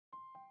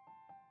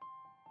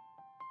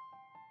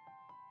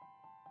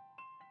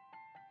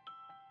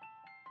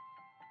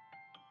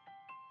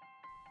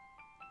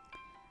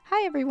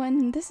Hi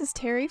everyone, this is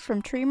Terry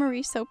from Tree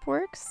Marie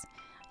Soapworks,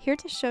 here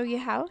to show you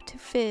how to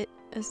fit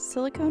a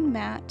silicone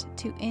mat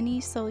to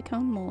any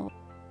silicone mold.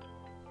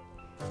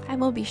 I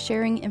will be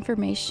sharing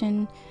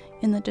information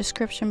in the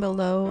description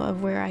below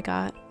of where I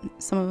got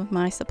some of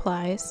my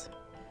supplies.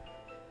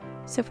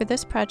 So for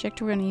this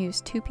project we're going to use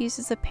 2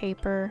 pieces of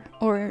paper,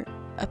 or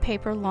a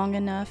paper long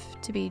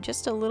enough to be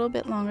just a little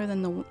bit longer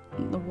than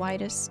the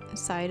widest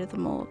side of the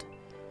mold.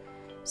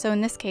 So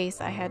in this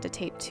case I had to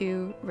tape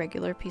 2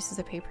 regular pieces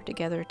of paper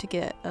together to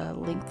get a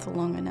length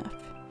long enough.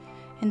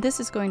 And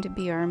this is going to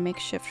be our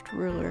makeshift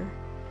ruler.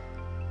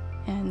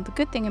 And the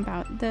good thing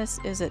about this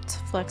is it's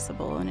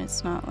flexible and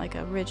it's not like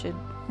a rigid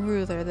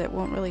ruler that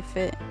won't really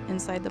fit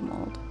inside the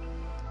mold.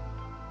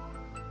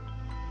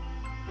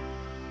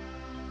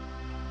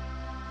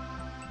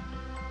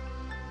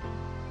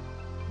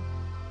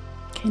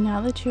 Okay,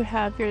 now that you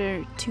have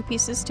your 2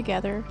 pieces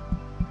together,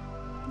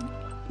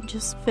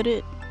 just fit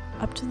it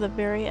up to the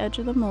very edge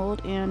of the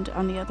mold, and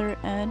on the other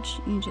edge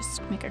you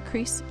just make a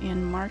crease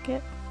and mark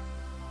it.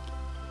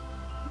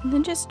 And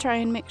then just try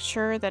and make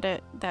sure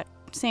that that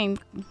same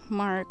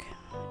mark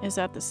is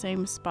at the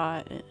same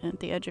spot at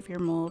the edge of your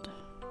mold.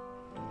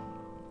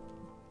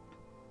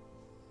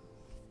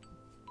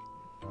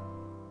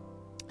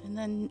 And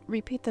then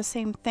repeat the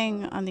same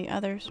thing on the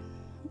other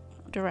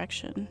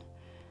direction.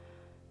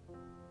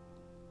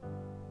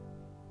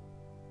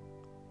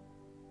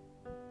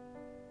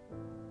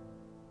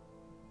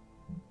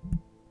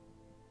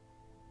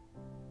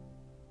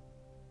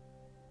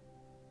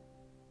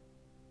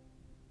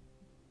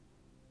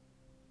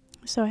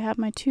 So I have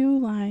my 2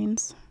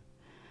 lines,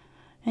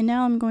 and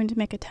now I'm going to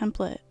make a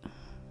template.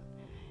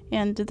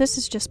 And this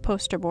is just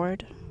poster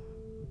board.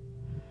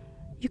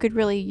 You could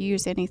really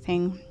use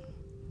anything,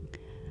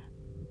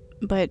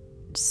 but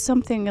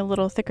something a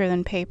little thicker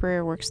than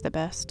paper works the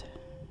best.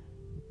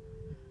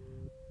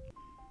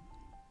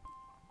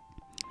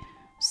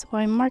 So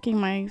I'm marking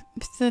my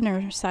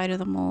thinner side of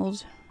the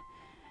mold,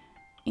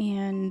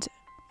 and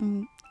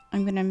I'm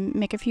going to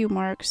make a few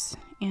marks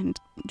and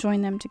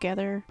join them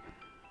together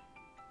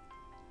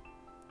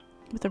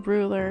with a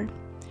ruler.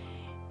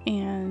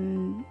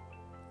 And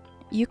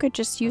you could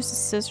just use the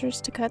scissors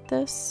to cut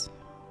this,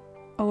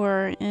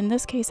 or in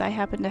this case I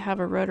happen to have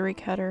a rotary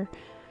cutter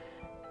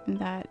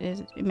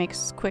it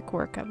makes quick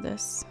work of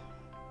this.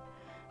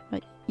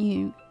 But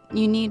you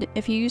need,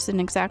 if you use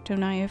an X-Acto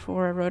knife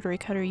or a rotary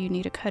cutter, you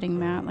need a cutting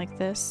mat like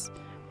this.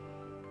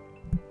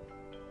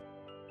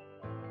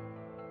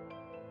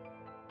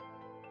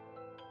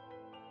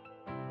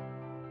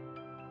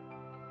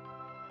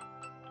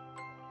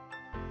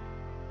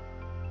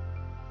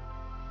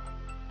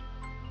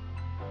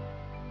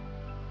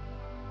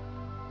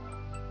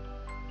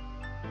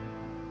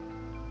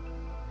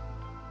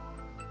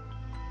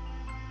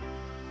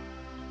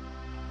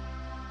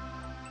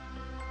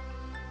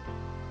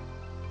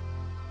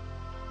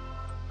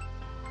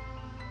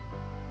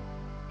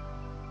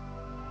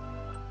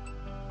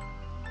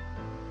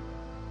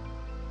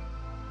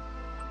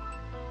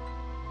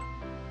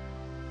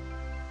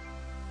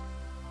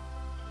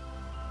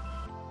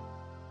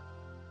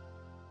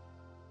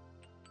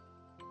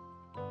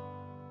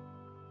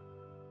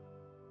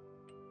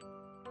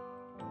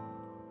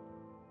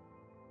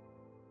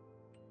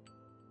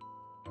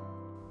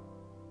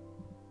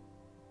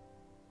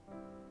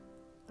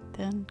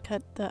 Then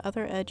cut the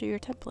other edge of your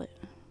template.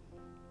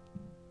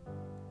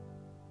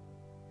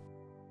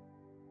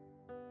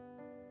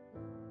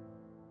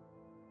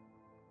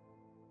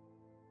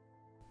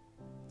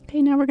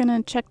 Okay, now we're going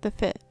to check the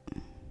fit.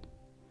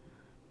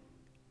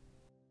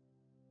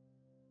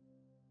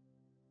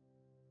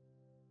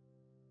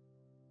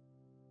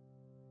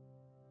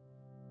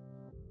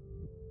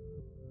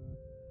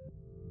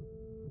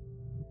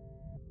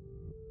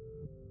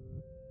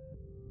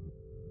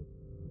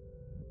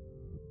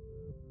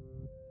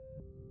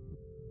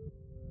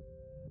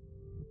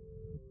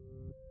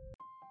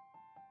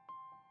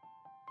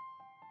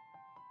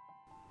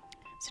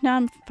 So now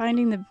I'm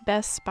finding the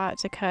best spot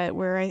to cut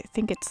where I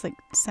think it's like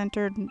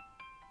centered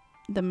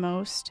the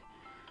most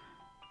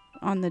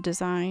on the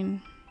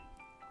design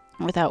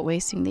without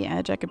wasting the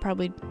edge. I could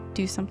probably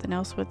do something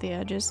else with the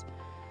edges.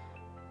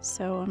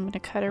 So I'm going to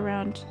cut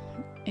around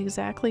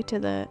exactly to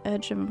the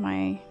edge of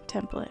my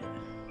template.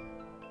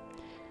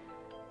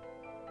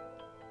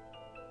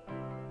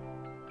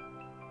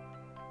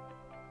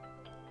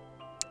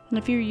 And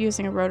if you're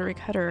using a rotary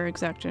cutter or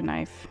X-Acto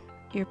knife,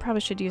 you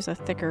probably should use a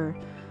thicker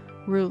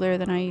ruler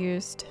than I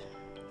used,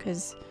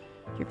 because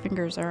your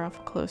fingers are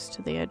awful close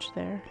to the edge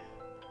there.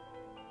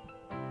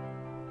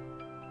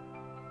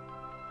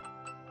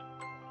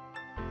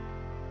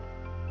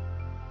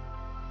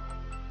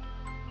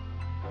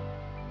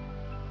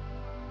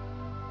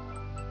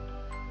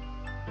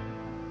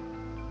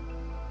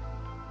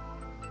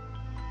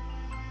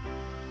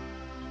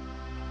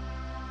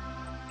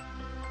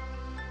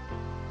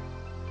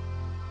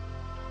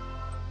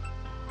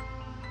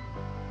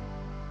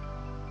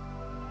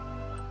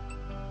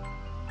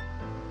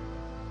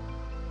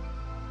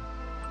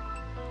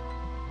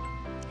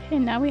 Okay,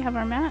 now we have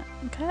our mat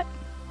cut.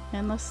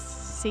 and let's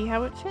see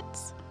how it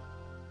fits.